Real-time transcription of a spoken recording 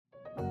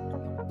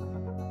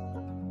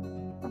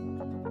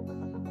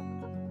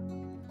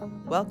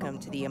Welcome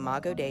to the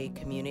Imago Dei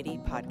Community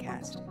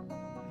Podcast.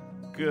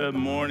 Good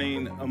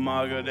morning,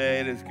 Imago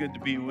Dei. It is good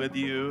to be with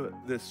you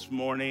this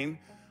morning.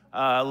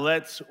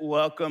 Let's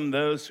welcome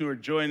those who are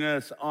joining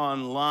us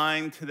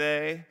online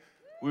today.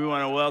 We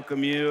want to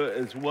welcome you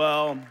as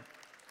well.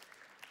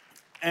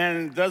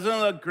 And doesn't it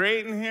look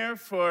great in here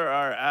for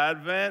our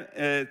Advent?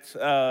 It's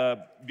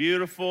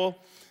beautiful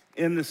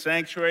in the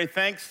sanctuary.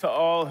 Thanks to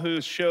all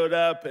who showed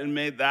up and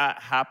made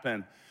that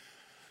happen.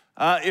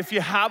 If you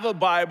have a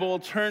Bible,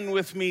 turn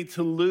with me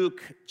to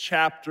Luke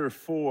chapter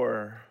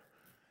 4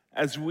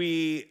 as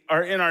we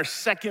are in our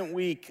second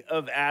week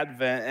of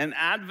Advent. And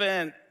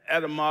Advent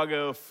at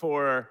Imago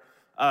for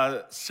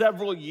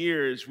several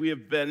years, we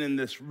have been in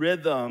this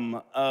rhythm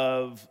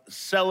of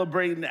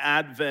celebrating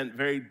Advent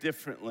very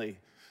differently.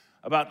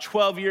 About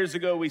 12 years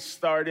ago, we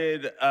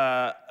started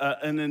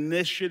an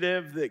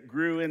initiative that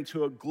grew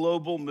into a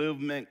global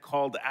movement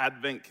called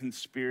Advent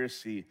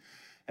Conspiracy.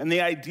 And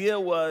the idea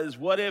was,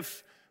 what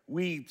if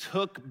we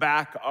took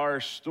back our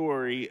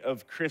story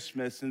of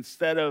Christmas?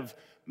 Instead of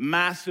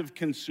massive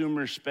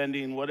consumer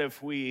spending, what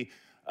if we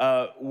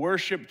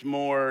worshiped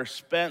more,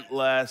 spent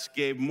less,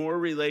 gave more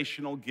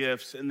relational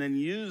gifts, and then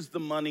used the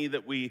money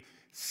that we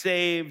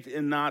saved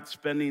in not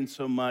spending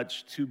so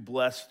much to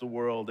bless the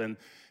world?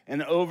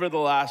 And over the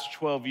last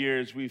 12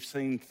 years, we've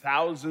seen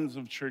thousands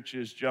of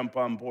churches jump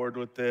on board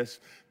with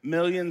this.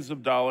 Millions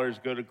of dollars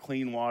go to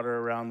clean water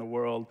around the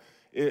world.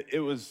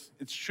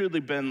 It's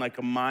truly been like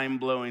a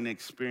mind-blowing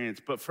experience.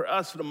 But for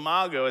us at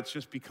Imago, it's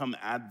just become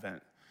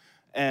Advent.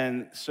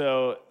 And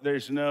so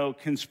there's no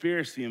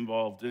conspiracy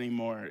involved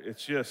anymore.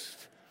 It's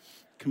just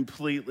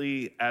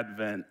completely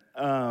Advent.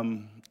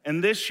 And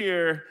this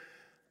year,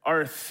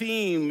 our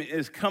theme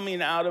is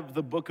coming out of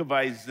the book of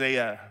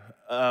Isaiah,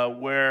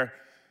 where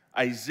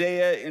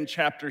Isaiah in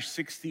chapter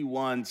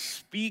 61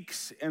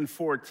 speaks and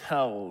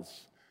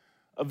foretells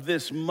of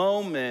this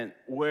moment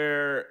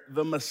where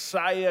the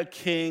Messiah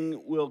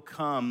King will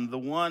come, the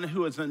one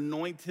who is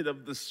anointed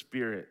of the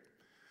Spirit.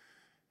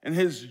 And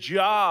his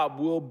job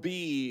will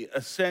be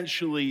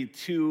essentially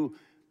to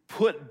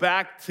put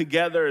back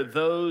together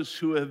those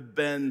who have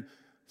been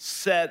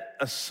set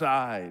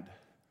aside,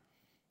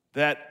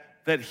 that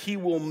he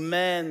will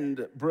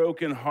mend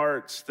broken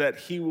hearts, that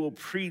he will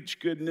preach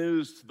good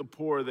news to the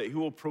poor, that he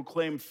will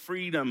proclaim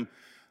freedom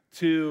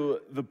to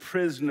the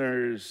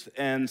prisoners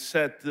and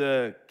set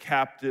the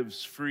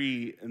captives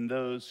free and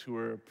those who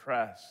are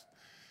oppressed.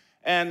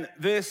 And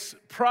this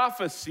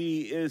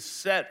prophecy is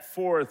set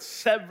forth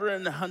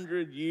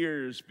 700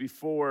 years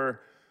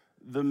before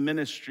the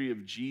ministry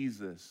of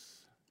Jesus.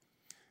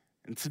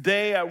 And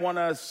today I want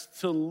us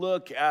to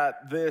look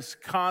at this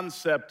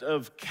concept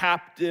of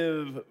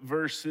captive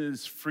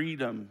versus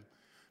freedom,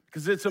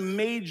 because it's a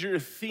major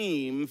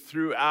theme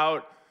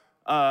throughout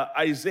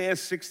Isaiah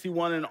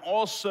 61 and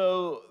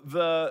also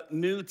the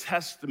New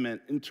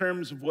Testament in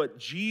terms of what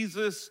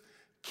Jesus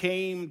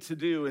came to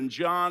do. In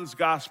John's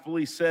gospel,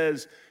 he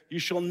says, "You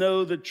shall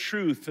know the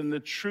truth, and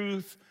the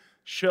truth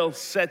shall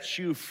set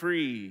you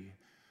free."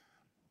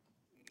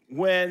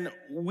 When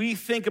we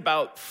think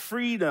about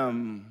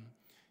freedom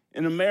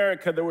in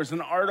America, there was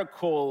an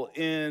article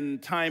in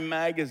Time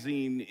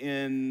magazine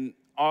in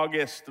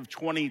August of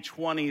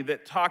 2020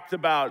 that talked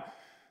about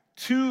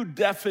two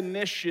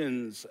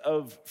definitions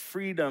of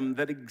freedom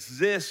that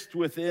exist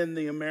within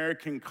the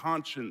American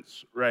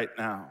conscience right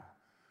now.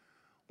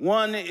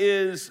 One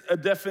is a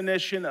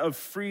definition of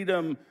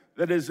freedom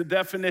that is a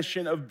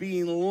definition of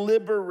being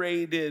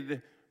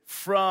liberated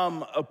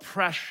from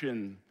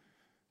oppression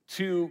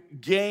to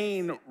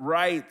gain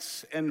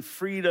rights and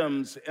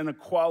freedoms and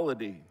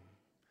equality.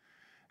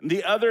 And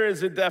the other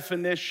is a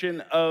definition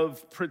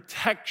of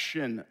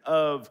protection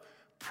of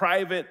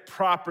private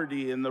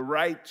property and the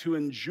right to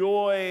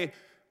enjoy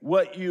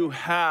what you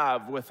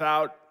have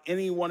without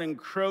anyone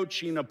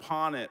encroaching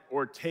upon it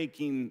or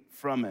taking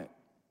from it.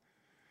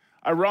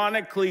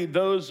 Ironically,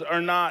 those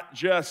are not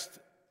just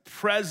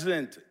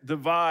present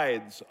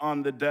divides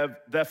on the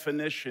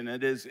definition.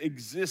 It has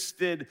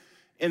existed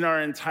in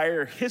our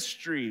entire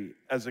history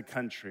as a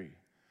country.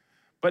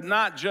 But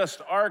not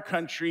just our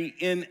country,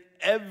 in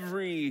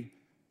every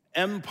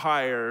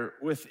empire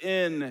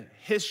within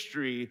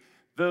history,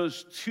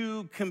 those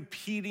two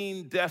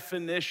competing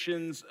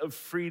definitions of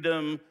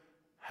freedom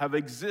have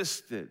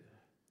existed.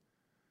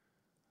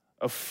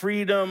 A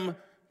freedom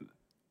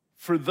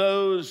for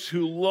those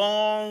who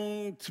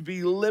long to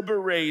be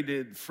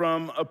liberated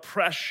from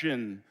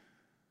oppression,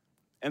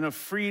 and a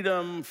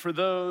freedom for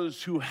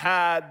those who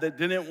had that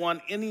didn't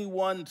want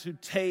anyone to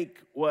take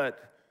what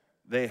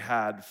they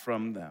had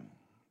from them.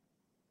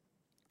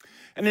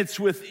 And it's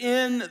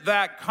within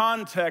that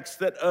context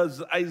that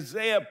as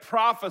Isaiah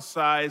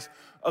prophesies,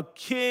 a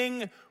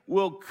king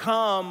will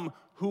come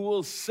who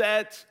will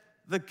set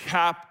the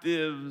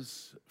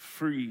captives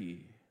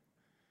free.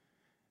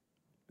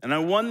 And I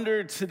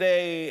wonder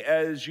today,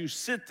 as you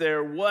sit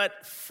there,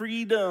 what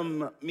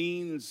freedom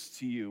means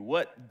to you.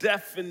 What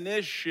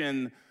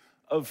definition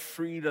of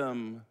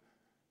freedom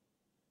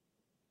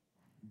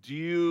do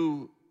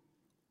you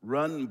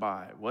run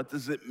by? What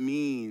does it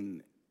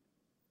mean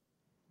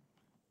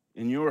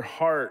in your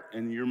heart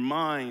and your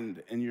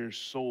mind and your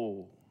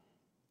soul.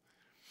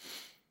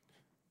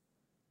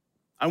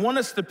 I want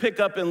us to pick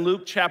up in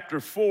Luke chapter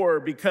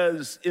 4,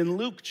 because in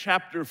Luke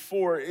chapter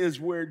 4 is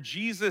where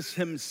Jesus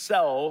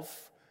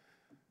himself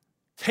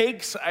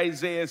takes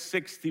Isaiah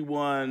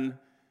 61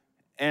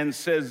 and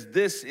says,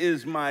 this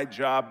is my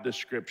job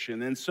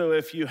description. And so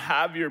if you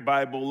have your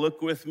Bible,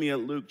 look with me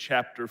at Luke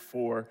chapter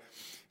 4.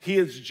 He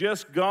has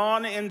just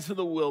gone into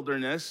the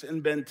wilderness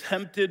and been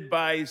tempted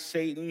by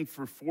Satan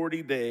for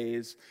 40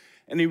 days,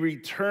 and he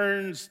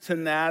returns to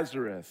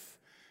Nazareth,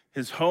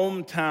 his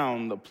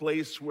hometown, the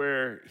place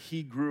where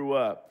he grew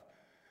up.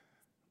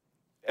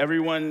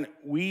 Everyone,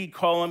 we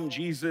call him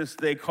Jesus,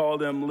 they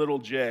called him Little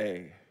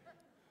J,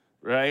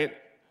 right?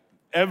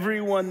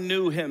 Everyone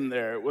knew him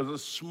there. It was a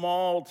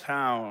small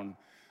town.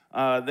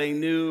 They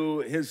knew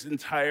his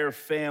entire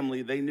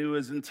family. They knew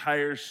his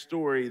entire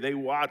story. They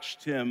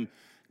watched him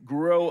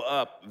grow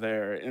up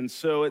there. And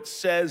so it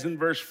says in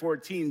verse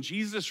 14,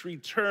 Jesus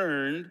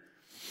returned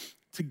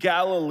to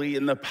Galilee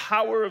in the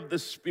power of the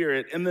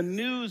Spirit, and the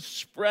news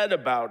spread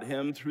about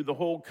him through the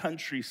whole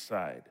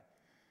countryside.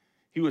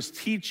 He was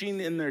teaching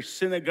in their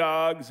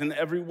synagogues, and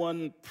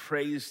everyone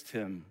praised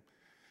him.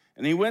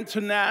 And he went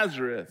to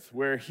Nazareth,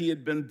 where he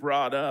had been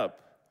brought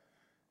up.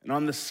 And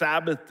on the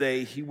Sabbath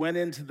day, he went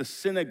into the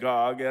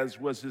synagogue, as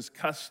was his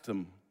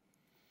custom.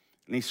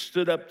 And he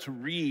stood up to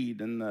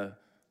read, and the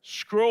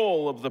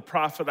scroll of the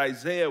prophet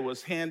Isaiah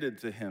was handed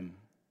to him.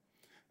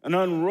 And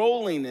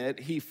unrolling it,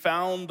 he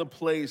found the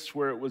place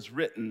where it was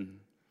written,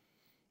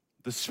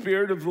 "The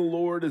Spirit of the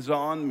Lord is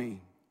on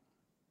me,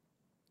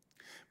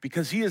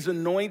 because he has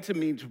anointed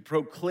me to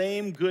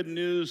proclaim good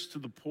news to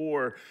the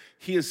poor.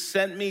 He has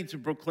sent me to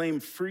proclaim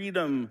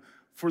freedom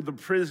for the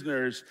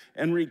prisoners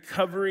and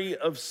recovery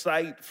of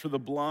sight for the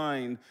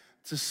blind,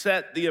 to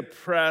set the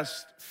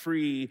oppressed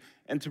free,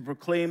 and to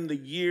proclaim the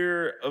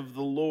year of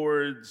the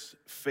Lord's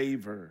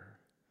favor."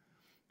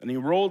 And he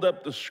rolled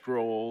up the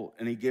scroll,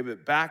 and he gave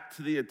it back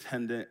to the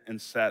attendant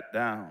and sat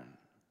down.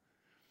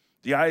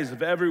 The eyes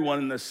of everyone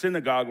in the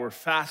synagogue were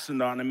fastened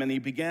on him, and he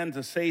began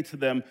to say to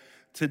them,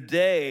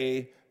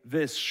 "Today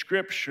this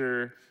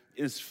scripture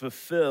is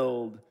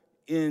fulfilled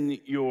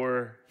in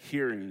your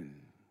hearing."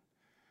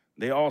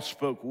 They all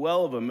spoke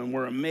well of him and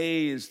were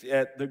amazed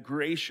at the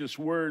gracious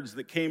words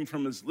that came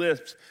from his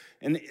lips.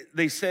 And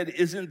they said,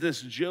 "Isn't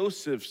this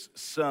Joseph's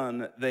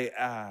son?" they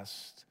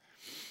asked.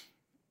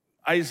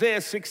 Isaiah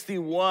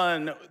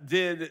 61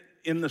 did,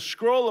 in the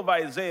scroll of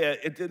Isaiah,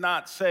 it did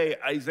not say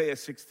Isaiah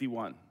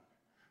 61,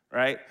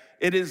 right?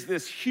 It is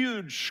this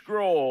huge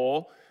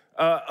scroll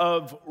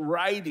of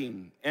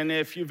writing. And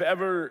if you've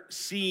ever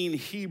seen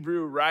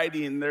Hebrew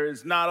writing, there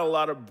is not a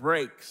lot of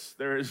breaks.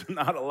 There is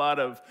not a lot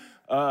of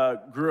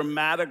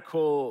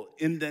grammatical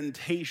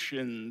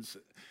indentations.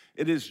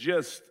 It is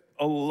just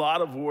a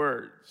lot of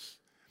words.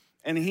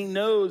 And he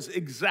knows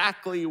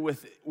exactly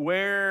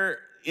where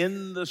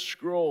in the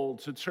scroll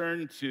to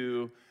turn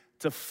to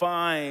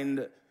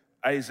find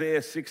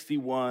Isaiah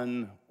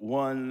 61,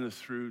 1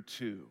 through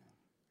 2.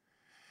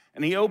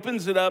 And he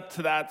opens it up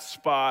to that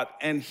spot,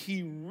 and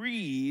he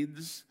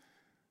reads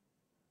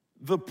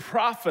the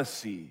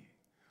prophecy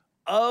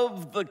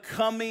of the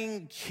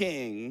coming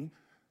king,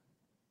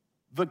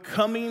 the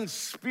coming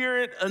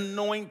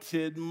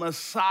Spirit-anointed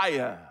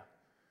Messiah,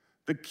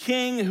 the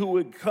king who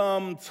would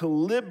come to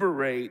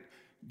liberate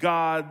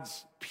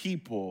God's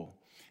people.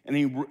 And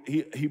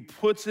he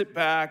puts it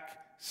back,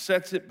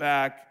 sets it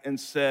back, and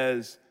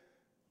says,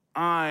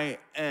 "I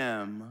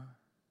am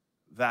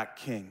that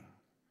king.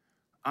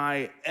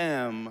 I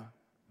am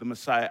the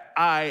Messiah.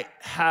 I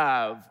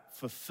have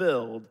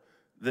fulfilled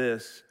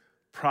this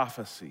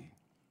prophecy."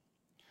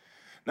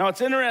 Now,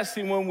 it's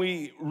interesting when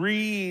we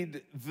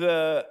read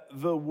the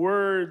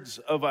words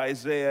of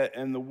Isaiah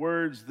and the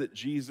words that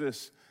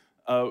Jesus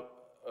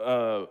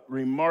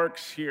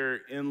remarks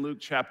here in Luke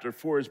chapter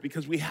 4, is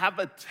because we have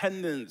a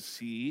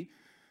tendency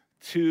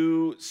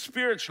to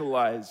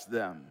spiritualize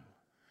them.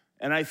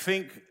 And I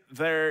think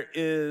there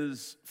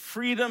is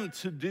freedom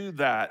to do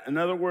that. In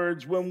other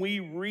words, when we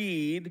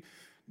read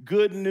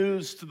good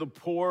news to the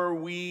poor,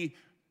 we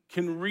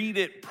can read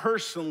it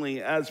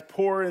personally as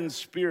poor in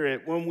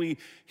spirit. When we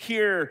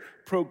hear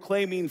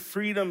proclaiming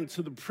freedom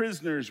to the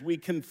prisoners, we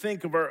can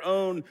think of our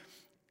own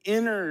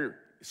inner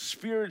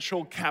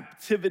spiritual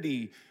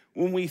captivity.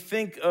 When we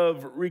think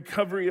of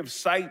recovery of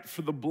sight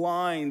for the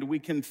blind, we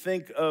can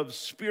think of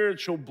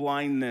spiritual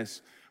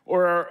blindness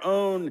or our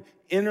own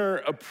inner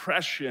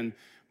oppression.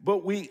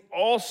 But we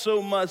also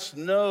must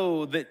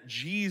know that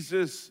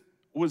Jesus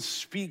was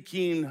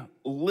speaking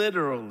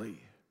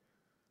literally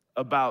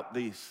about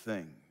these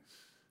things.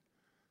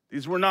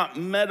 These were not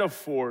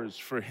metaphors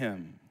for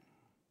him.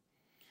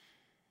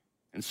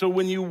 And so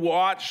when you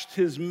watched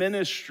his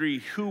ministry,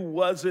 who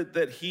was it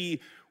that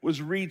he was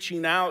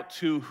reaching out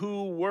to?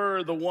 Who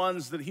were the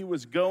ones that he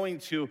was going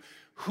to?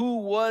 Who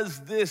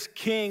was this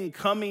king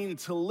coming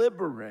to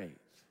liberate?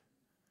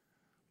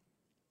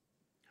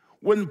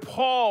 When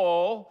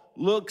Paul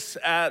looks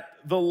at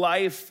the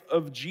life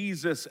of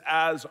Jesus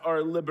as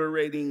our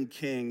liberating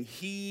king.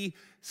 He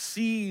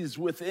sees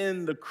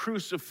within the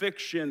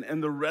crucifixion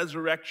and the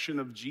resurrection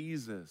of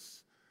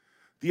Jesus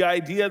the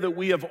idea that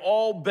we have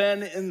all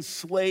been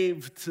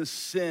enslaved to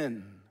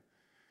sin,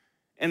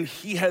 and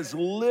he has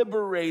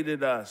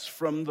liberated us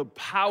from the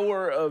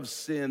power of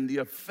sin, the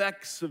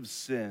effects of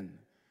sin,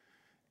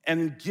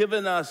 and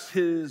given us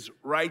his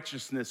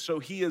righteousness. So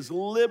he has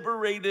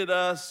liberated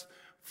us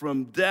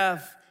from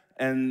death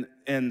and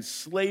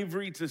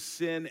slavery to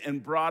sin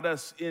and brought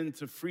us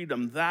into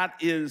freedom. That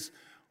is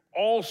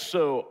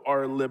also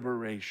our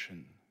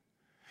liberation.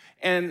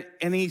 And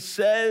he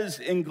says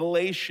in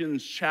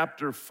Galatians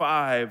chapter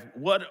 5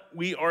 what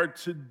we are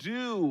to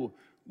do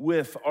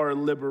with our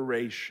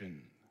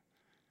liberation.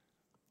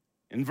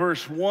 In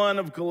verse 1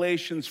 of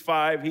Galatians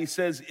 5, he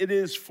says, "It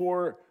is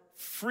for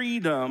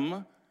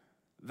freedom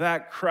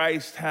that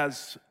Christ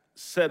has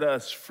set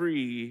us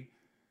free.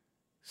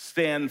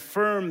 Stand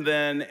firm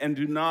then, and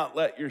do not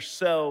let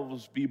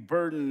yourselves be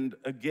burdened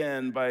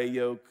again by a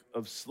yoke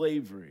of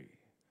slavery."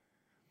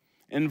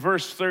 In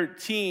verse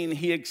 13,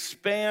 he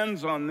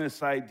expands on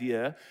this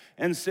idea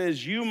and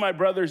says, "You, my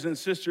brothers and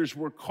sisters,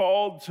 were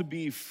called to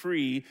be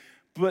free,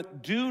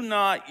 but do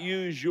not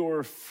use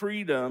your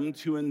freedom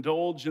to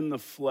indulge in the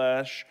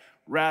flesh.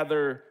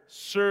 Rather,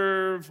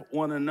 serve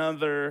one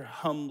another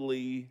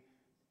humbly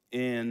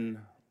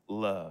in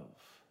love."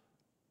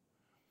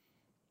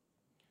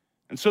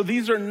 And so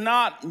these are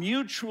not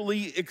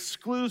mutually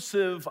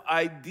exclusive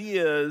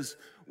ideas.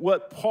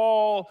 What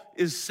Paul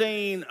is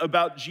saying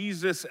about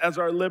Jesus as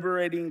our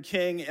liberating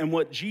king and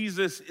what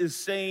Jesus is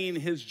saying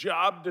his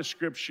job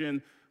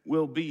description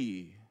will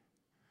be.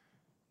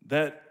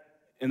 That,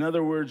 in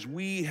other words,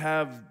 we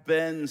have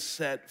been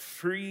set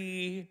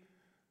free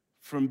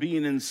from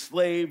being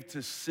enslaved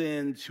to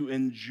sin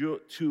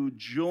to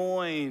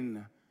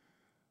join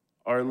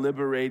our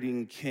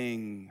liberating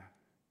king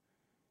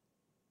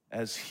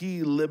as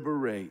he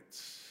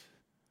liberates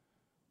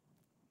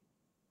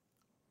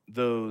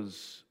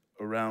those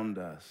around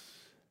us.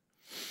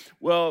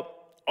 Well,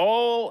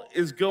 all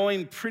is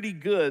going pretty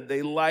good.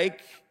 They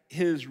like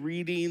his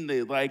reading.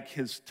 They like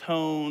his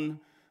tone.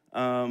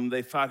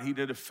 They thought he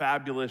did a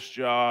fabulous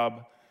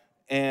job.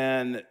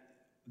 And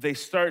they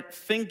start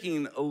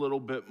thinking a little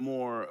bit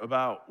more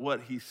about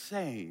what he's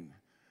saying.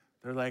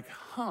 They're like,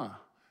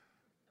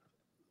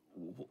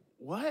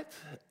 what?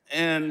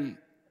 And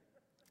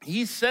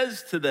he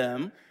says to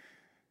them,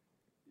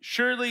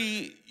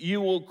 "Surely you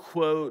will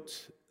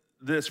quote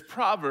this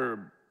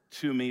proverb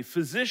to me,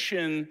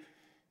 'Physician,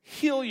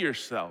 heal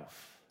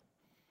yourself.'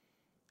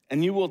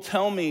 And you will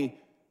tell me,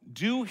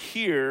 'Do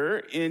here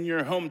in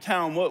your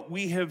hometown what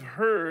we have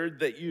heard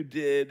that you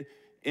did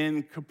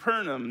in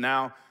Capernaum.'"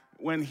 Now,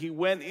 when he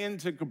went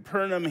into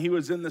Capernaum, he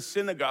was in the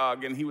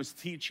synagogue and he was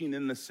teaching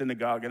in the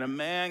synagogue. And a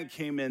man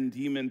came in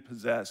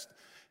demon-possessed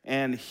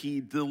and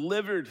he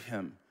delivered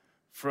him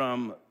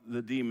from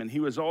the demon. He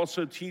was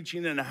also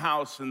teaching in a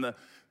house, and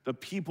the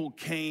people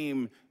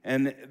came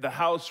and the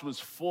house was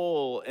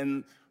full,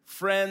 and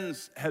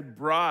friends had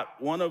brought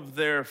one of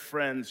their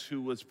friends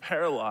who was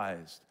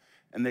paralyzed,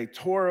 and they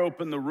tore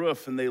open the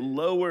roof and they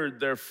lowered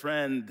their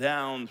friend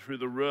down through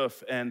the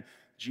roof, and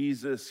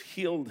Jesus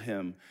healed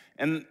him.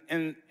 And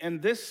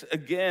this,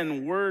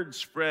 again, word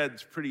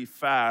spreads pretty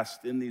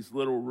fast in these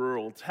little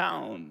rural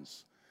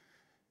towns.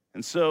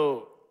 And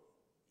so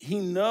he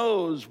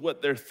knows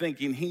what they're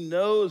thinking. He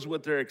knows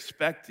what they're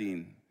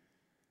expecting.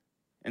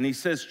 And he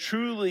says,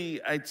 "Truly,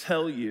 I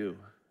tell you,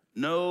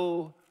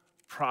 no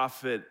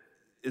prophet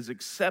is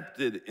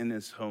accepted in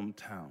his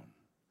hometown.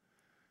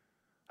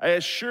 I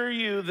assure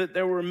you that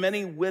there were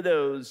many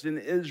widows in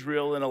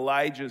Israel in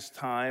Elijah's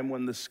time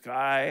when the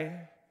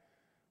sky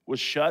was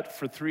shut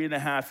for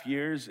 3.5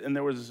 years, and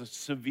there was a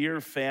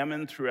severe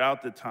famine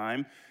throughout the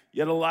time.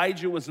 Yet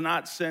Elijah was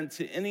not sent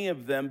to any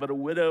of them, but a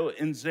widow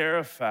in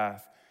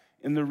Zarephath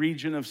in the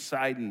region of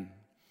Sidon.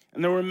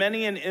 And there were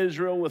many in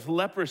Israel with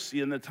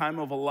leprosy in the time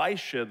of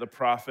Elisha the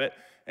prophet,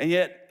 and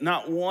yet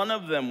not one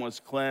of them was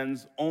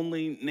cleansed,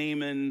 only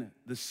Naaman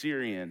the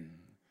Syrian."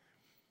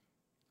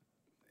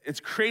 It's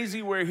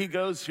crazy where he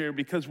goes here,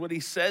 because what he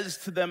says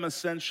to them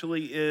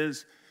essentially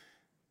is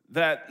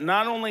that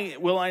not only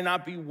will I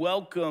not be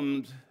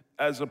welcomed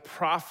as a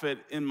prophet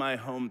in my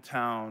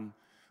hometown,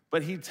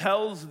 but he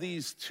tells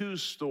these two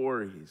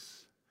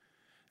stories.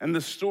 And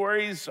the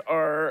stories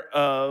are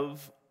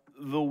of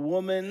the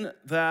woman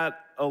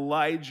that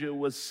Elijah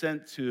was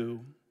sent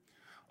to,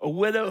 a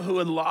widow who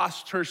had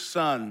lost her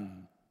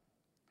son.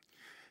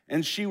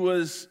 And she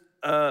was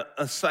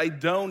a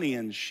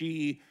Sidonian.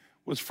 She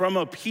was from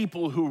a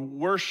people who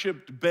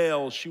worshiped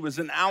Baal. She was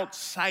an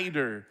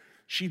outsider.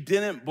 She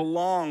didn't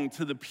belong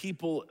to the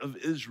people of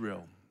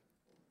Israel.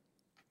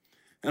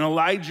 And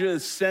Elijah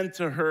is sent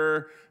to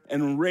her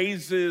and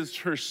raises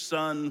her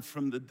son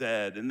from the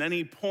dead. And then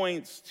he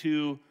points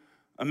to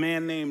a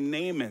man named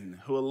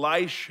Naaman, who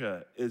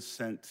Elisha is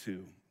sent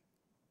to.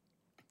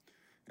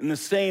 In the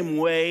same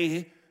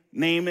way,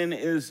 Naaman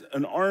is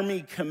an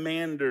army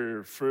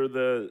commander for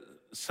the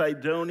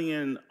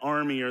Sidonian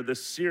army or the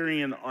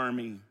Syrian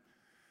army.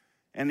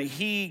 And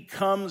he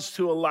comes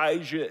to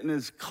Elijah and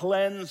is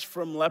cleansed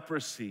from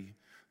leprosy.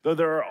 Though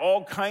there are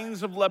all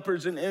kinds of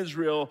lepers in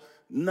Israel,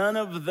 none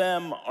of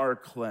them are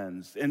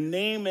cleansed. And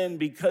Naaman,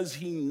 because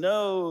he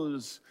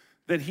knows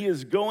that he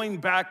is going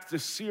back to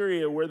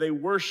Syria where they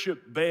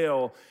worship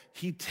Baal,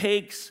 he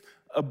takes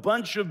a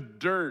bunch of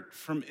dirt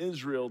from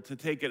Israel to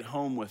take it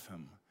home with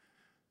him,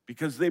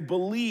 because they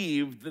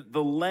believed that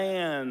the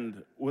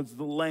land was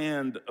the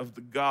land of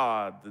the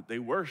God that they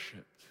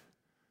worshiped.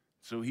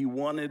 So he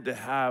wanted to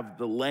have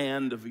the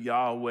land of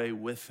Yahweh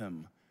with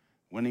him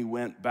when he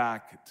went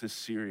back to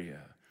Syria.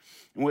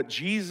 And what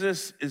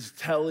Jesus is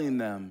telling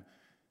them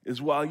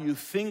is, while you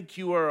think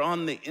you are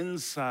on the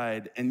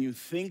inside and you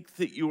think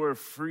that you are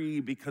free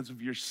because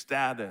of your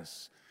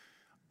status,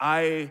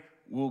 I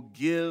will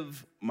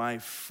give my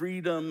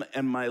freedom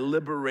and my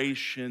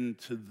liberation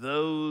to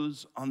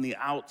those on the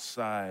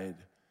outside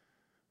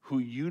who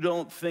you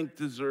don't think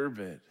deserve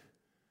it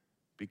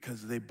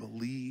because they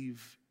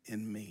believe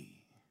in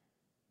me.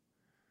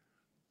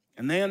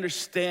 And they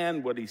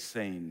understand what he's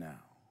saying now.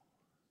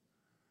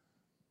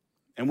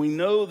 And we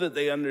know that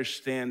they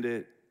understand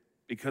it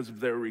because of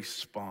their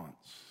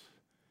response.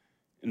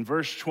 In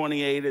verse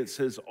 28, it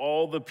says,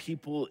 all the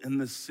people in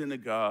the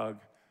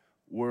synagogue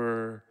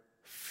were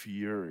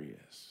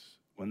furious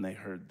when they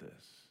heard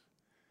this.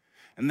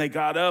 And they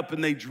got up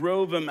and they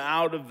drove him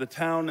out of the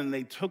town, and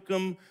they took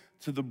him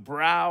to the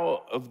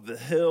brow of the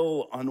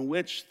hill on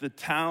which the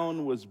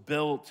town was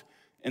built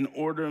in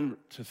order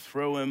to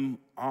throw him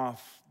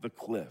off the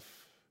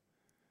cliff.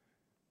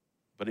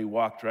 But he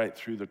walked right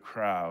through the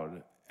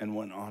crowd and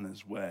went on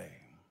his way.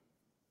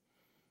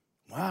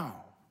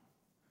 Wow,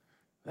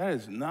 that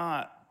is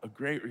not a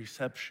great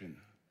reception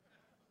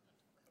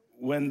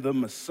when the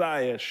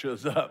Messiah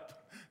shows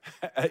up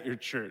at your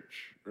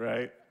church,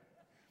 right?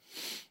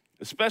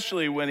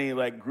 Especially when he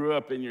grew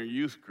up in your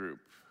youth group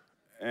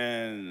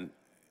and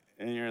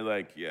you're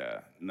like, yeah,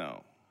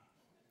 no.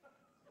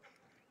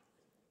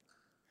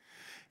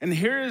 And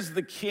here is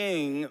the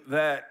king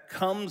that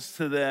comes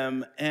to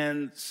them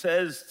and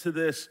says to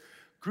this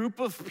group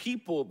of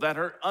people that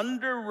are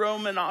under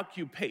Roman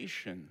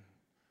occupation,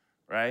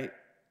 right?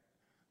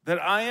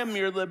 That I am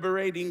your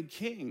liberating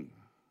king,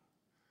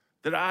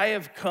 that I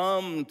have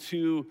come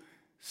to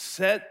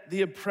set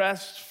the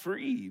oppressed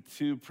free,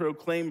 to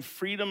proclaim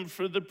freedom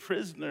for the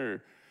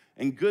prisoner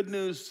and good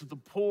news to the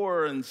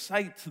poor and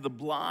sight to the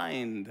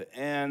blind.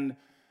 And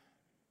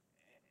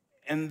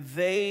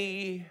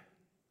they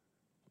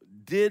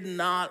did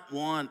not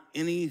want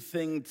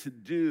anything to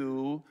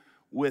do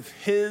with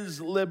his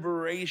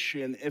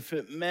liberation if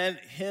it meant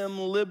him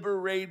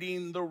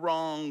liberating the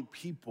wrong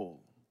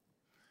people.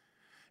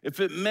 If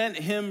it meant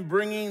him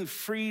bringing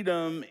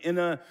freedom in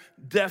a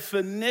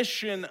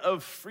definition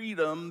of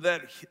freedom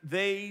that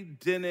they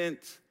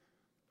didn't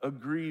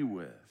agree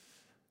with.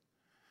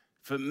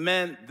 If it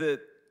meant that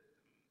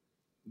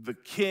the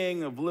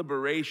king of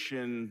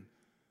liberation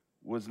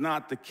was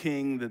not the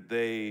king that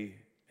they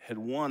had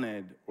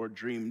wanted or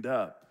dreamed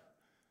up,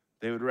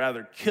 they would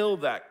rather kill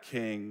that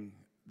king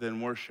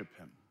than worship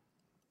him.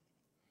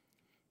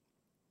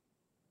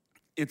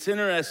 It's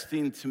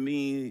interesting to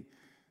me,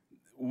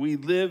 we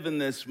live in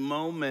this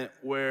moment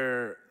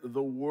where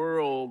the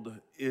world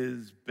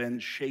is been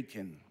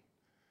shaken.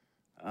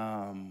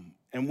 And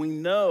we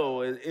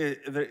know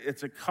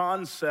it's a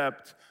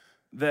concept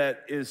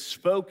that is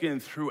spoken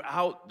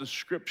throughout the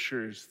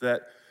scriptures,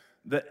 that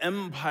the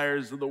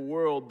empires of the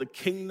world, the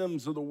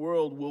kingdoms of the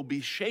world will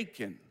be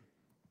shaken.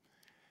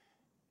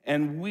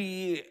 And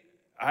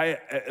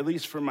at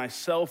least for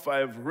myself, I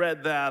have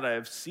read that, I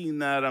have seen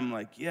that, I'm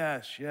like,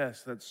 yes,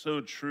 that's so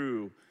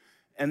true.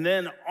 And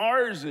then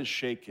ours is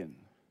shaken.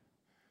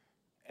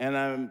 And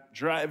I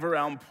drive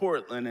around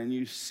Portland and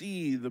you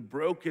see the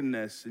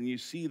brokenness and you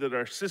see that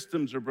our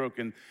systems are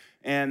broken,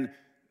 and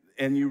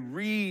you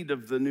read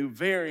of the new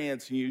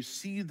variants and you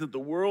see that the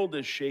world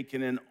is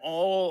shaken, and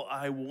all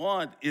I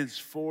want is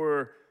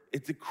for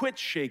it to quit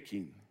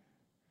shaking.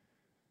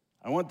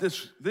 I want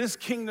this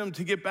kingdom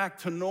to get back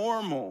to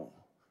normal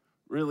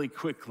really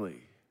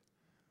quickly.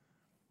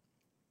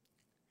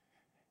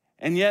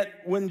 And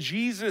yet, when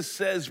Jesus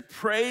says,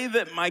 pray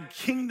that my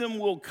kingdom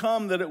will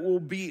come, that it will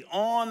be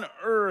on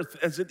earth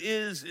as it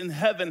is in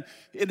heaven,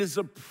 it is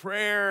a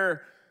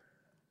prayer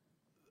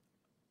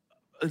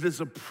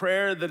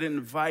that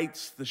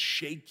invites the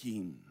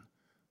shaking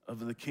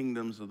of the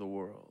kingdoms of the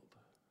world,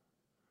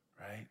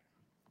 right?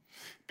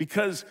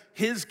 Because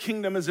his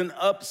kingdom is an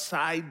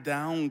upside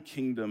down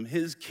kingdom.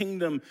 His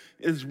kingdom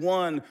is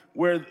one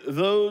where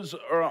those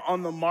are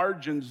on the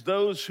margins,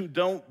 those who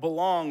don't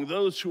belong,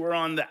 those who are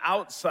on the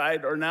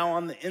outside are now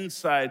on the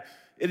inside.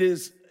 It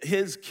is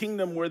his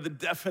kingdom where the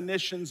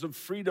definitions of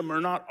freedom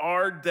are not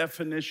our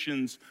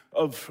definitions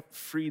of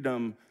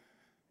freedom.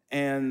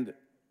 And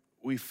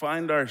we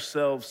find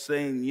ourselves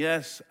saying,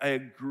 yes, I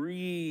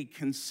agree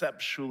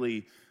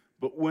conceptually,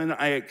 but when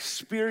I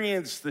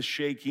experience the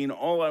shaking,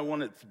 all I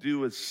want it to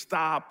do is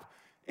stop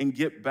and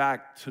get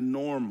back to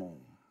normal.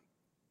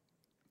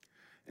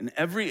 And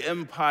every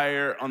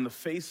empire on the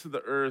face of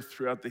the earth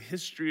throughout the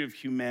history of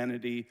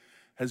humanity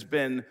has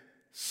been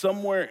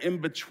somewhere in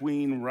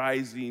between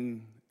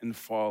rising and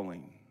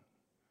falling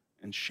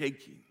and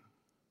shaking.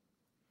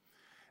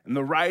 And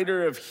the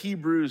writer of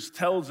Hebrews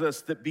tells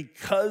us that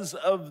because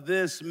of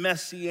this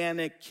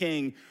messianic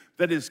king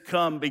that has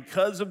come,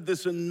 because of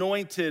this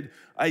anointed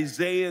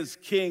Isaiah's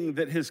king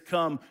that has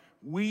come,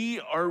 we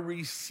are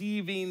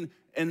receiving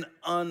an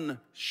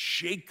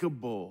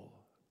unshakable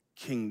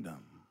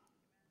kingdom.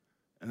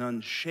 An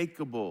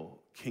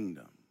unshakable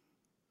kingdom.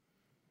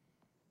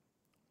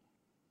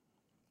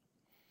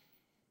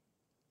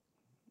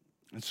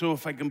 And so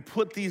if I can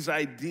put these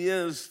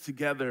ideas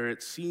together,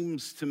 it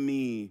seems to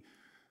me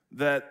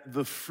that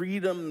the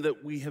freedom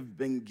that we have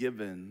been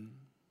given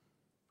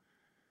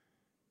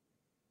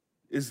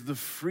is the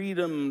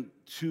freedom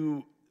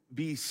to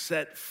be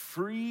set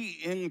free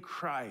in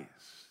Christ,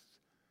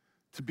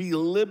 to be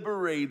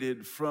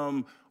liberated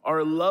from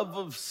our love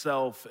of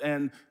self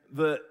and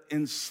the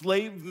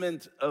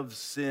enslavement of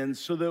sin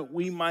so that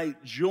we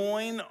might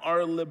join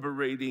our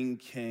liberating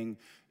King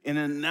in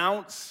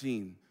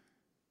announcing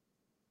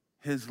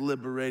his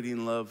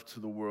liberating love to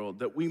the world,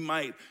 that we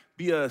might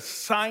be a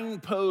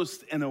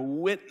signpost and a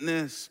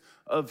witness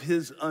of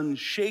his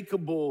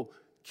unshakable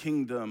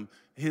kingdom,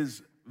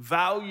 his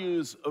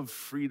values of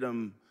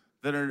freedom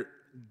that are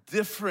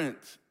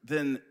different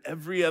than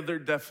every other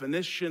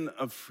definition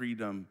of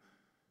freedom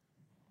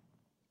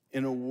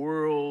in a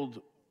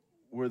world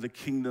where the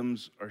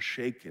kingdoms are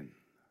shaken.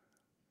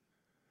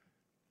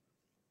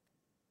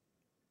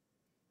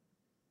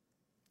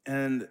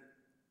 And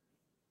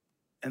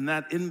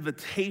that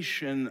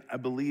invitation, I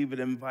believe it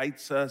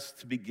invites us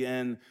to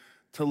begin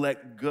to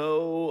let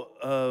go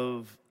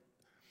of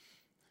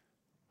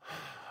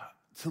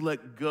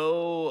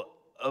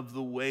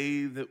the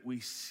way that we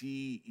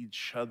see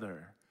each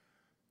other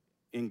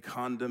in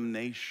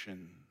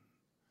condemnation,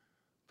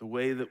 the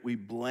way that we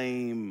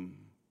blame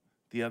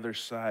the other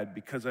side,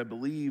 because I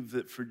believe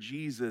that for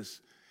Jesus,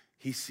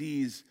 he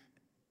sees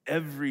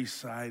every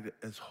side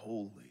as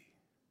holy,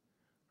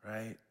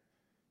 right?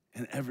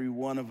 And every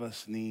one of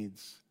us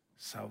needs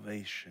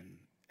salvation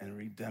and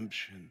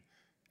redemption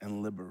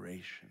and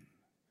liberation.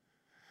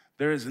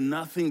 There is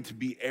nothing to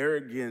be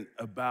arrogant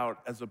about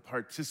as a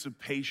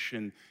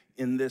participation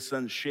in this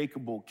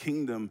unshakable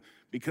kingdom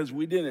because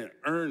we didn't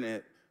earn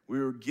it. We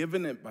were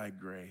given it by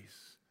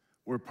grace.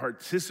 We're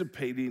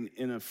participating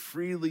in a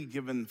freely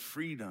given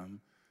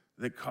freedom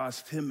that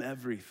cost him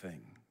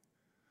everything.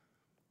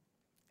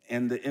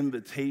 And the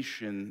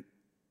invitation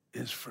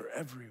is for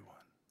everyone,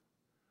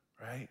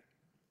 right?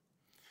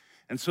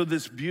 And so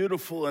this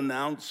beautiful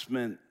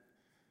announcement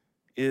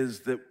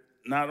is that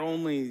not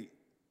only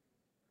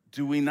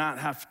do we not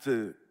have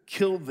to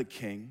kill the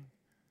king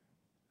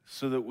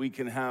so that we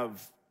can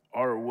have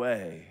our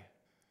way,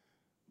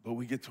 but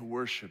we get to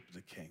worship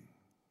the king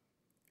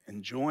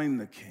and join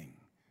the king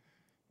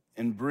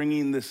in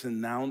bringing this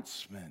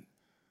announcement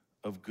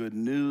of good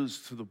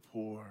news to the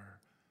poor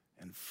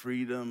and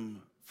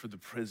freedom for the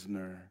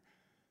prisoner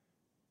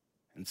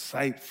and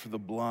sight for the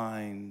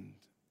blind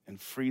and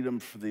freedom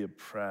for the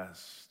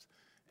oppressed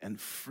and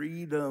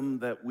freedom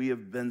that we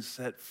have been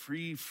set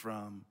free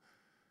from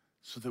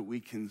so that we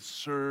can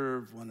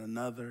serve one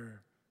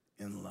another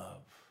in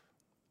love.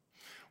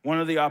 One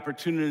of the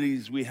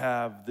opportunities we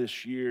have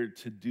this year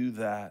to do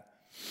that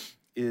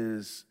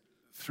is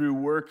through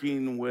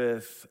working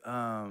with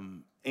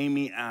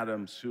Amy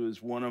Adams, who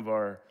is one of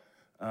our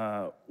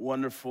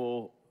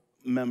wonderful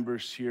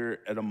members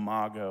here at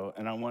Imago.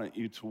 And I want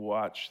you to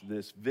watch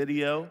this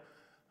video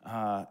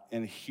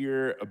and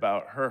hear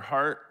about her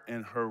heart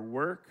and her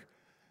work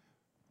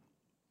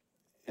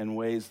and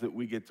ways that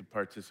we get to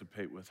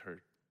participate with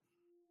her.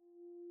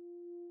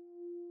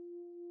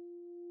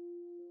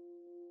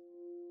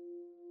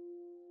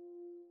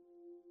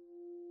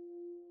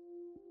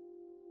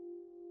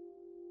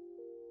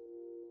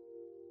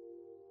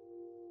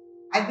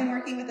 I've been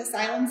working with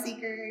asylum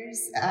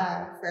seekers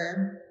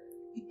for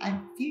a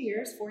few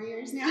years, 4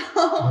 years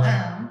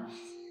now.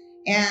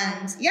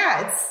 And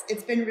yeah,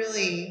 it's been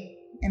really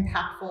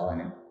impactful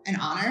and an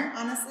honor,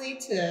 honestly,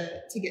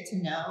 to get to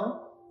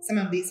know some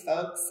of these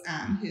folks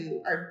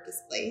who are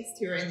displaced,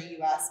 who are in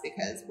the US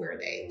because where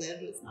they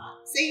live was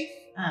not safe.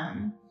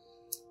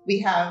 We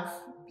have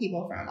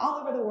people from all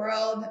over the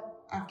world,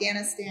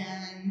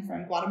 Afghanistan,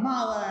 from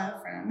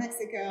Guatemala, from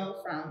Mexico,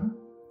 from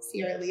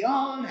Sierra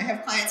Leone. I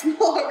have clients from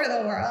all over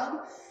the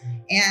world.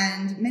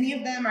 And many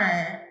of them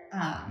are,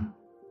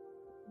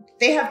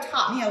 they have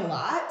taught me a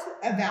lot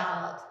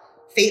about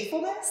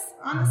faithfulness,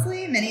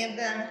 honestly. Many of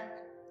them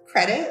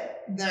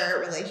credit their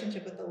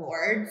relationship with the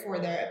Lord for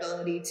their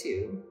ability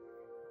to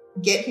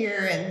get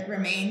here and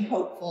remain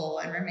hopeful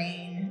and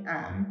remain,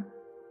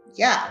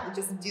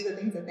 just do the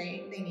things that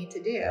they need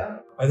to do.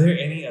 Are there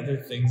any other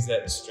things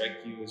that strike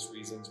you as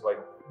reasons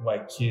why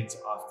kids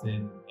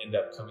often end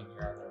up coming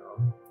here on their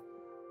own?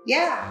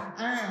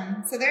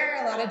 Yeah, so there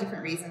are a lot of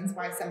different reasons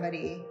why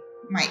somebody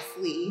might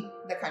flee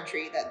the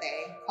country that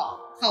they called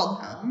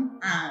home.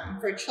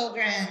 For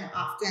children,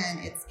 often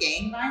it's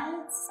gang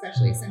violence,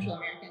 especially Central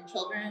American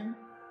children.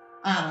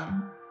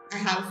 I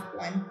have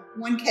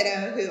one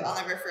kiddo who I'll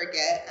never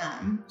forget.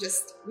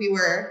 We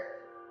were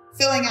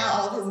filling out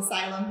all of his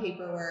asylum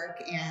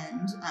paperwork,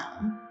 and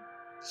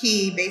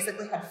he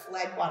basically had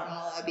fled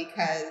Guatemala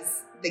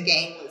because the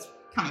gang was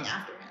coming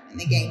after him, and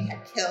the gang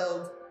had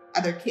killed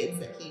other kids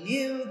that he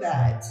knew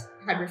that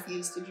had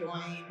refused to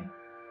join.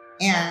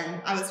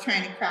 And I was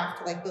trying to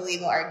craft like the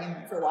legal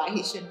argument for why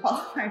he should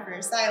qualify for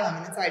asylum.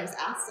 And so I just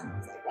asked him, I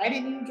was like, why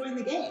didn't you join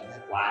the gang?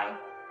 Like, why?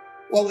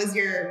 What was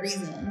your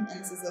reason? And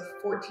this is a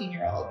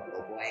 14-year-old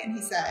little boy. And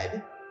he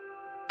said,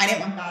 I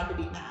didn't want God to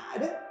be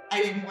mad.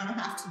 I didn't want to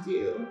have to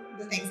do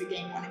the things the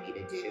gang wanted me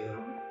to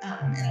do.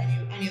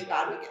 And I knew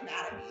God would get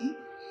mad at me.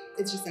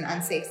 It's just an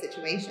unsafe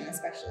situation,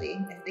 especially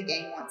if the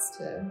gang wants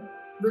to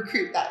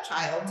recruit that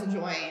child to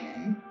join,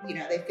 and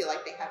they feel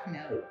like they have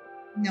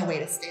no way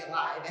to stay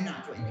alive and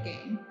not join the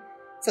gang,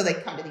 so they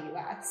come to the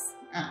U.S.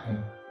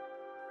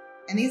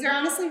 And these are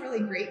honestly really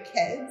great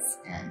kids,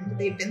 and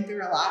they've been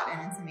through a lot,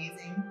 and it's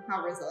amazing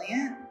how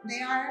resilient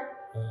they are.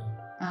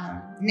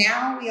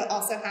 Now we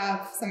also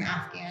have some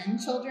Afghan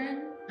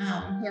children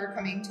who are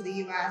coming to the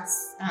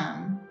U.S.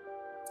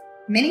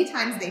 Many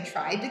times they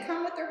tried to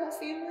come with their whole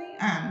family.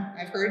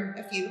 I've heard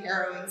a few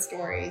harrowing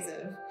stories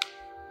of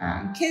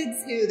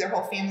kids who their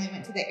whole family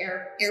went to the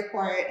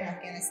airport in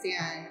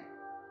Afghanistan.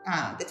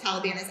 The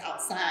Taliban is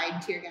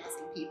outside tear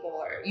gassing people,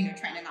 or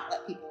trying to not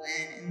let people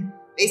in, and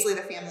basically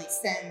the family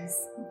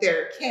sends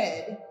their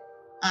kid,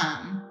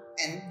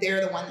 and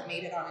they're the one that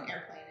made it on an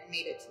airplane and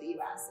made it to the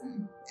U.S.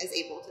 and is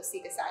able to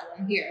seek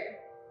asylum here.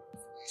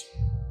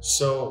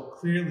 So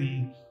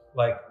clearly,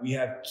 we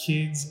have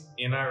kids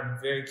in our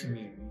very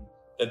community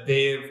that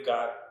they have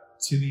got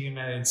to the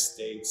United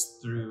States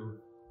through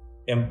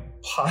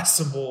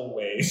impossible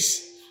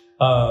ways,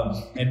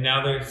 and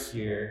now they're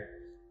here.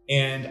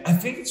 And I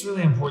think it's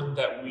really important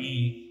that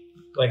we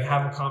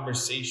have a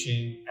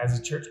conversation as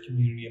a church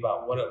community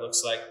about what it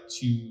looks like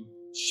to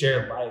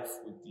share life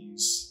with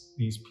these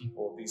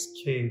people, these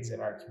kids in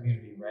our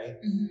community,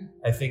 right? Mm-hmm.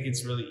 I think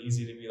it's really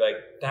easy to be like,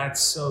 that's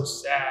so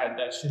sad,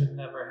 that should have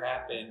never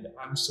happened,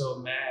 I'm so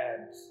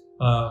mad.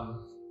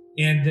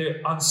 And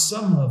there, on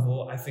some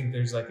level, I think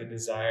there's a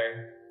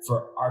desire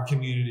for our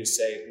community to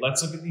say,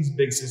 let's look at these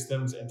big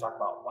systems and talk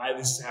about why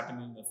this is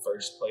happening in the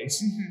first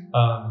place.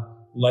 Mm-hmm.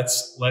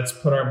 Let's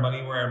put our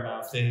money where our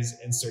mouth is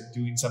and start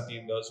doing something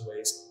in those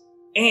ways.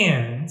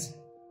 And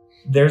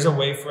there's a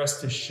way for us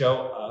to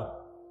show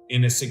up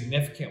in a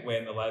significant way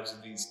in the lives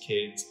of these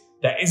kids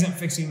that isn't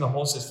fixing the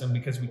whole system,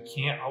 because we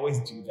can't always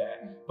do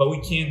that, but we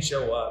can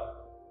show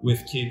up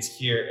with kids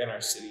here in our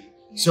city.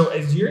 So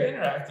as you're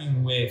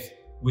interacting with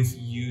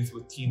youth,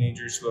 with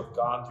teenagers who have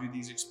gone through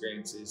these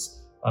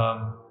experiences,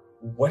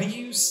 what are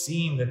you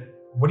seeing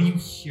what are you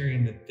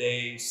hearing that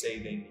they say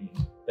they need,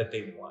 that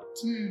they want?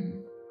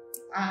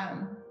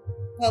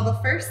 Well, the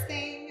first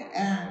thing,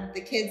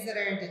 the kids that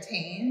are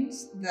detained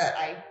that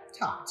I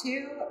talk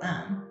to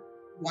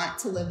want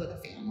to live with a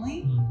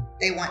family.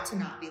 They want to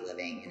not be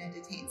living in a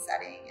detained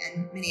setting.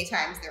 And many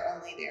times they're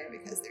only there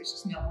because there's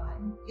just no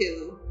one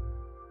who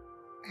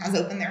has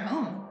opened their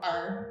home.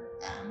 Our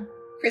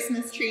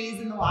Christmas trees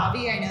in the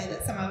lobby, I know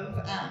that some of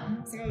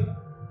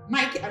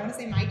my, I want to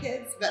say my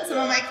kids, but some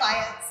of my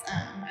clients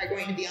are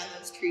going to be on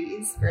those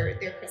trees for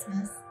their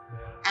Christmas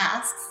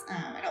asks.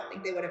 I don't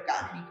think they would have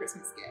gotten any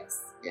Christmas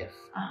gifts if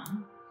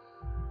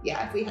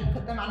we hadn't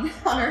put them on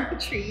our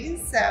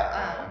trees. So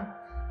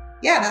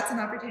that's an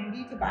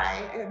opportunity to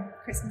buy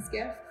a Christmas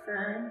gift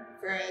for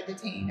a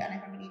detained,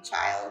 unaccompanied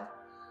child.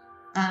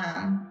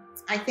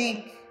 I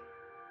think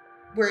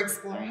we're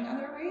exploring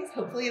other ways.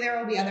 Hopefully there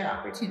will be other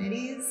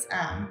opportunities.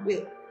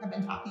 We have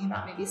been talking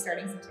about maybe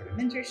starting some sort of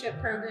mentorship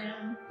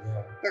program,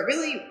 but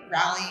really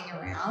rallying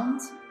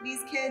around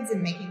these kids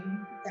and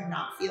making them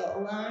not feel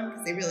alone,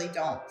 because they really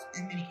don't,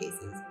 in many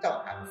cases,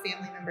 don't have a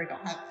family member,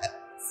 don't have a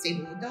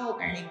stable adult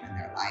or anyone in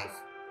their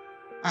life.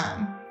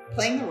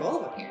 Playing the role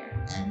of a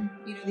parent. And,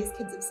 these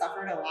kids have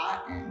suffered a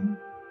lot, and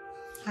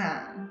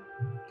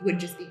would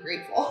just be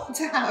grateful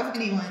to have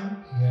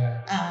anyone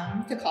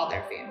to call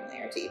their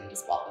family, or to even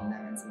just welcome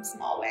them in some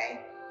small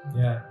way.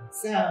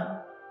 So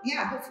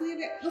hopefully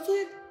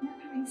more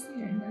coming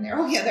soon, and there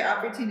will be other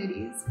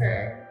opportunities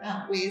for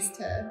ways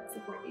to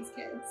support these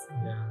kids.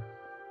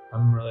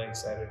 I'm really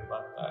excited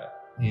about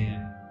that,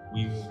 and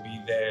we will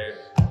be there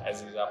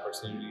as these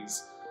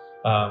opportunities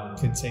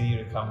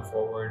continue to come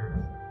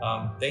forward.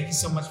 Thank you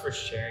so much for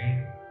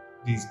sharing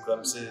these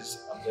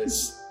glimpses of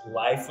this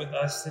life with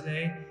us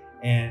today.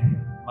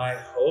 And my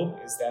hope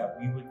is that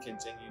we would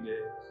continue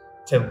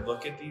to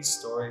look at these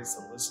stories,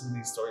 to listen to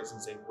these stories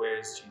and say, where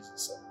is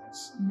Jesus in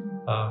this?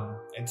 Mm-hmm.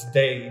 And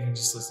today, even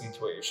just listening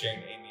to what you're sharing,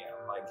 Amy,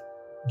 I'm like,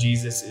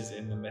 Jesus is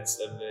in the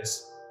midst of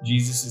this.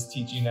 Jesus is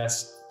teaching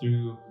us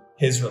through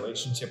his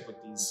relationship with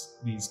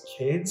these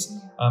kids.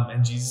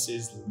 And Jesus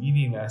is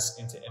leading us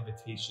into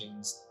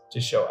invitations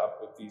to show up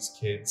with these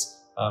kids,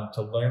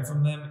 to learn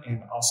from them,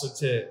 and also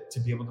to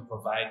be able to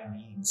provide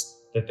needs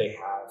that they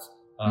have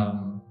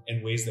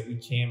in ways that we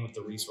can with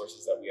the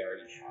resources that we already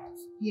have.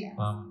 Yeah.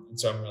 And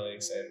so I'm really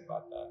excited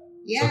about that.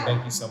 Yeah. So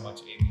thank you so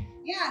much, Amy.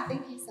 Yeah,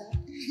 thank you, Seth.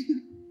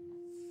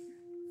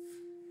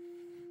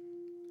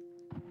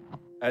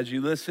 As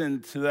you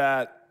listen to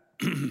that,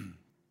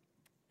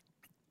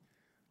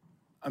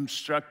 I'm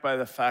struck by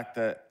the fact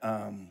that,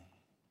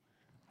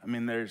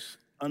 there's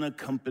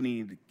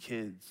unaccompanied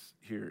kids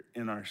here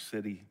in our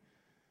city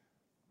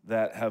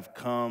that have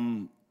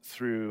come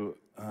through,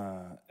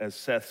 as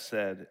Seth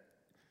said,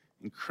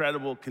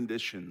 incredible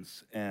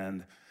conditions.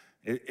 And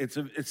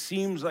it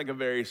seems like a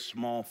very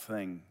small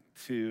thing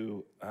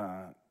to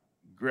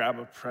grab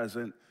a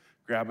present,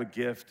 grab a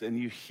gift, and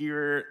you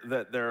hear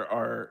that there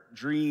are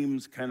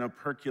dreams kind of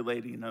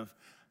percolating of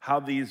how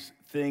these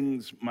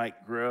things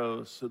might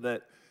grow so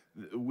that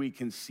we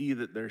can see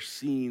that they're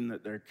seen,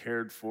 that they're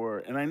cared for.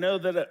 And I know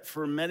that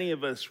for many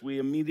of us, we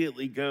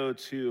immediately go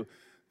to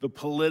the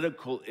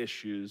political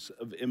issues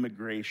of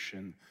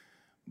immigration.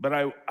 But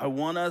I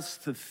want us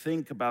to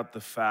think about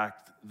the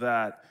fact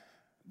that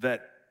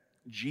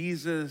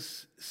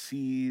Jesus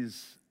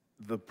sees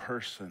the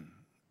person,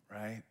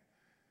 right?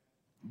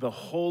 The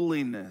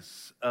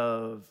holiness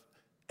of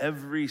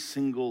every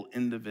single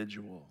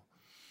individual.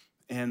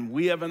 And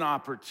we have an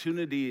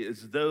opportunity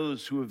as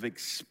those who have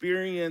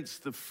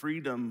experienced the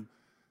freedom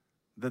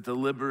that the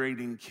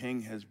liberating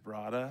King has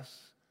brought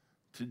us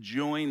to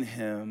join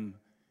him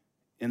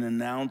in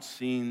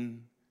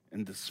announcing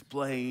and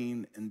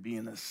displaying and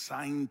being a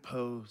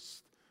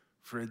signpost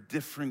for a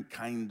different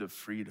kind of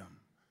freedom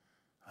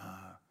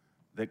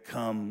that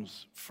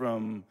comes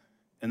from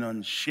an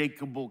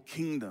unshakable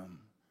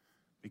kingdom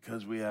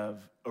because we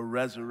have a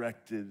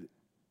resurrected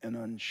and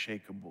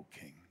unshakable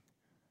King.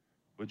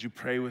 Would you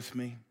pray with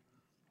me?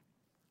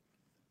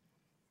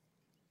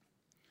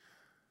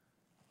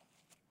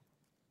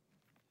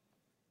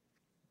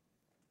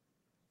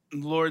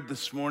 Lord,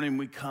 this morning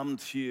we come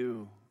to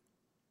you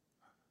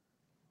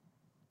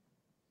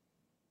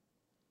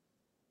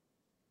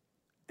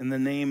in the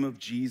name of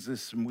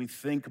Jesus, and we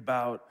think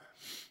about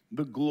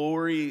the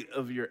glory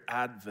of your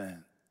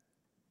advent,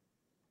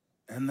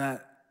 and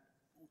that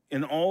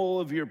in all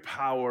of your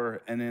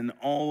power and in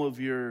all of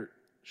your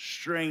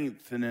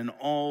strength and in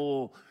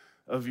all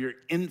of your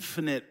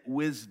infinite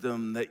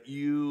wisdom, that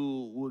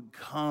you would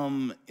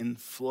come in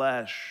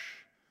flesh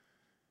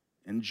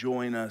and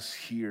join us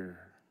here.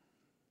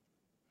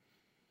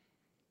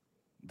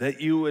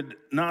 That you would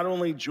not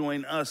only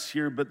join us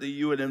here, but that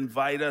you would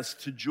invite us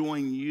to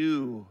join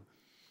you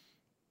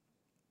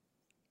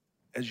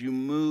as you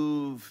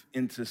move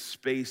into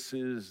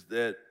spaces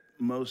that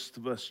most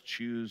of us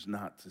choose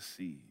not to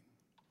see.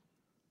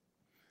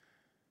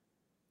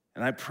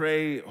 And I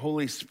pray,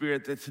 Holy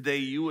Spirit, that today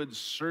you would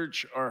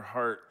search our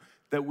heart,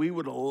 that we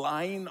would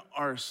align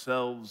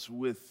ourselves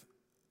with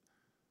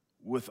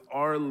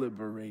our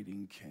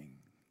liberating King,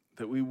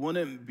 that we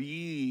wouldn't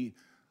be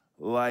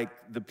like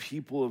the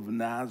people of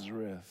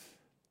Nazareth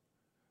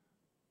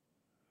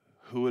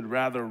who would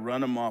rather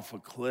run him off a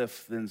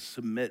cliff than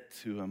submit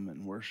to him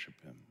and worship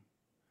him.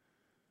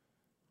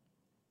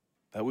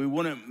 That we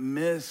wouldn't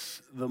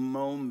miss the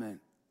moment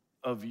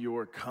of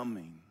your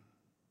coming,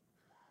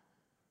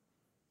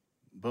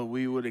 but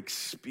we would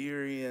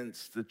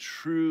experience the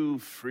true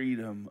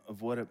freedom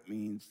of what it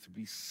means to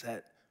be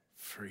set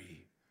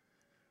free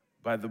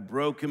by the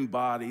broken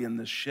body and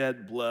the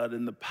shed blood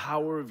and the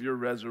power of your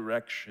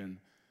resurrection,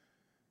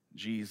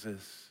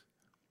 Jesus.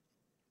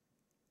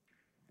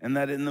 And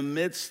that in the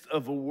midst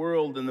of a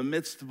world, in the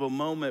midst of a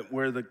moment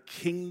where the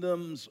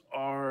kingdoms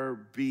are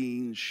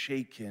being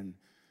shaken,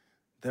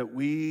 that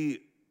we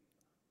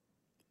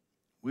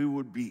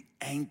would be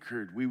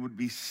anchored, we would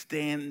be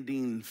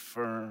standing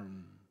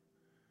firm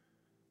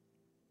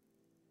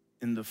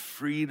in the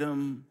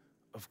freedom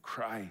of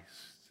Christ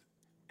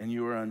and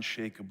your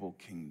unshakable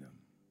kingdom.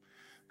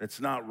 That's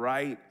not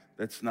right,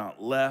 that's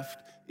not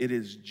left, it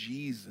is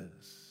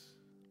Jesus.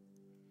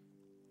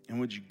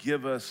 And would you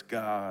give us,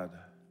 God,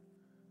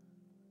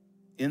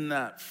 in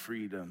that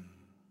freedom,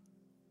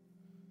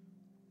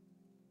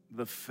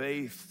 the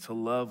faith to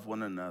love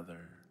one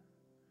another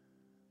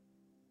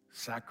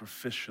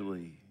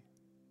sacrificially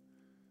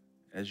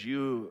as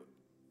you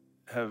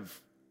have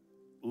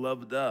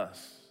loved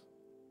us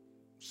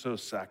so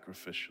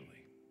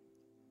sacrificially.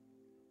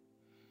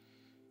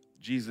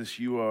 Jesus,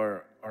 you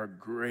are our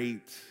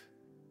great,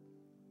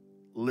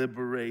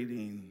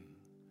 liberating,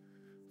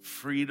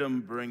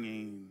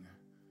 freedom-bringing,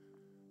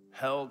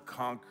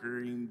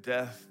 hell-conquering,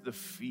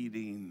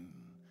 death-defeating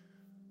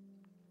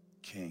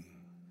King.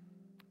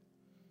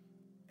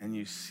 And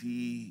you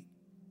see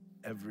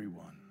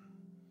everyone.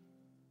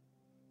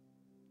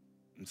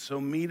 And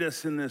so meet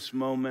us in this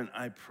moment,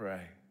 I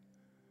pray,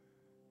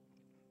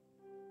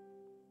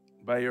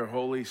 by your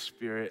Holy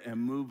Spirit,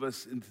 and move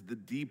us into the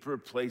deeper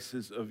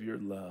places of your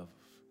love,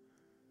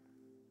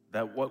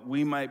 that what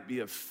we might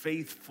be a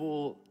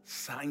faithful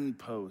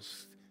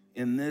signpost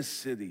in this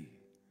city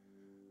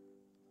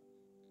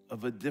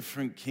of a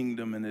different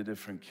kingdom and a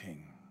different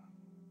King.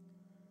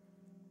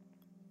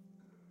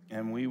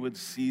 And we would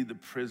see the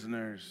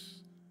prisoners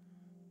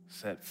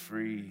set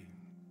free,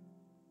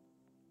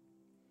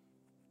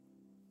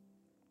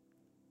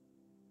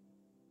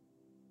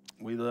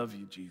 We love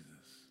you, Jesus.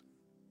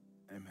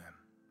 Amen.